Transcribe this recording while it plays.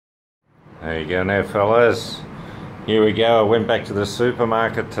There you go now, fellas. Here we go. I went back to the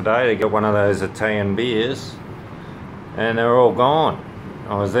supermarket today to get one of those Italian beers, and they're all gone.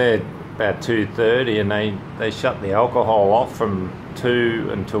 I was there about 2:30 and they shut the alcohol off from 2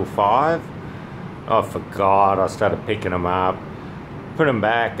 until 5. I forgot. I started picking them up, put them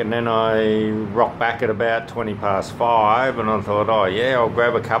back, and then I rocked back at about 20 past 5, and I thought, oh yeah, I'll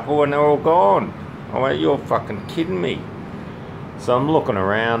grab a couple, and they're all gone. I went, you're fucking kidding me. So I'm looking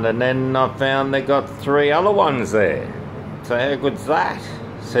around, and then I found they got 3 other ones there. So how good's that?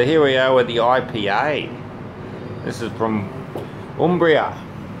 So here we are with the IPA. This is from Umbria.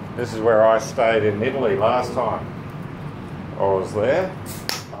 This is where I stayed in Italy last time I was there.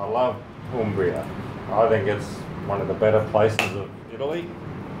 I love Umbria. I think it's one of the better places of Italy.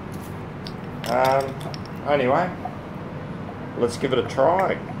 Anyway, let's give it a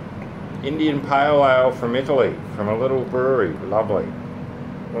try. Indian Pale Ale from Italy, from a little brewery. Lovely.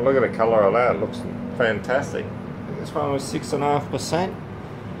 Well, look at the colour of that. It looks fantastic. This one was 6.5%.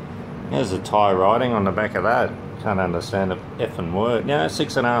 There's the Thai writing on the back of that. Can't understand the effing word. Yeah,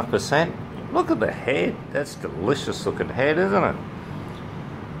 6.5%. Look at the head. That's delicious looking head, isn't it?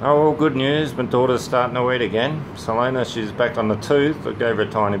 Oh, well, good news. My daughter's starting to eat again. Selena, she's back on the tooth. I gave her a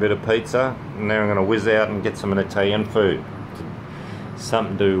tiny bit of pizza. And now I'm going to whiz out and get some Italian food.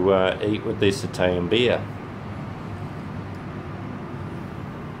 Something to eat with this Italian beer.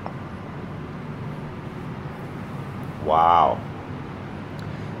 Wow.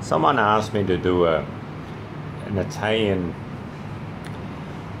 Someone asked me to do an Italian,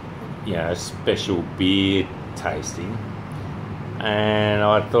 special beer tasting, and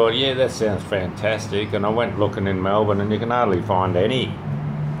I thought, yeah, that sounds fantastic. And I went looking in Melbourne, and you can hardly find any.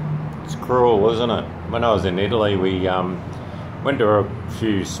 It's cruel, isn't it? When I was in Italy, we went to a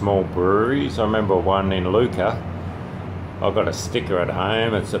few small breweries. I remember one in Lucca. I've got a sticker at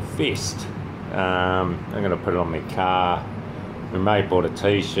home. It's a fist. I'm going to put it on my car. My mate bought a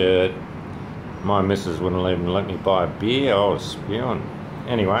t-shirt. My missus wouldn't even let me buy a beer. I was spewing.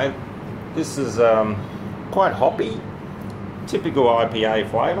 Anyway, this is quite hoppy. Typical IPA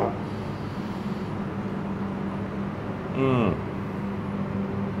flavour.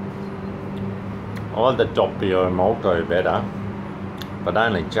 I like the Doppio Molto better, but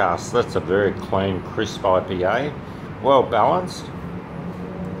only just. That's a very clean, crisp IPA. Well balanced.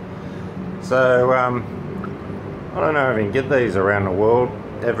 So, I don't know if you can get these around the world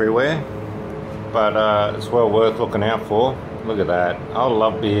everywhere, but it's well worth looking out for. Look at that. I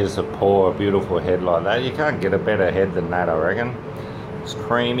love beers that pour a beautiful head like that. You can't get a better head than that, I reckon. It's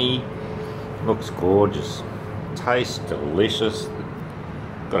creamy, looks gorgeous, tastes delicious,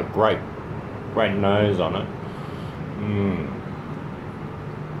 got a great nose on it.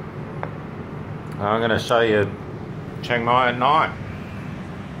 I'm going to show you Chiang Mai at night.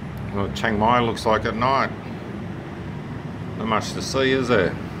 What Chiang Mai looks like at night. Not much to see, is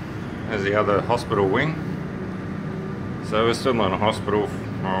there? There's the other hospital wing. So we're still in a hospital,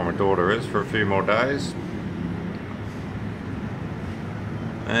 oh, my daughter is, for a few more days.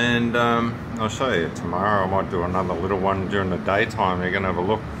 And I'll show you tomorrow. I might do another little one during the daytime. You're going to have a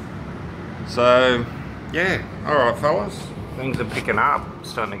look. So, yeah. Alright, fellas. Things are picking up.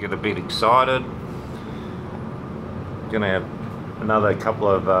 Starting to get a bit excited. Going to have another couple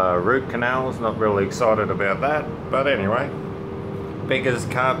of root canals. Not really excited about that. But anyway. Beggars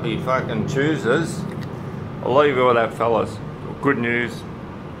can't be fucking choosers. I'll leave you with that, fellas. Good news.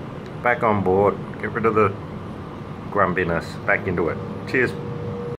 Back on board. Get rid of the grumpiness. Back into it. Cheers.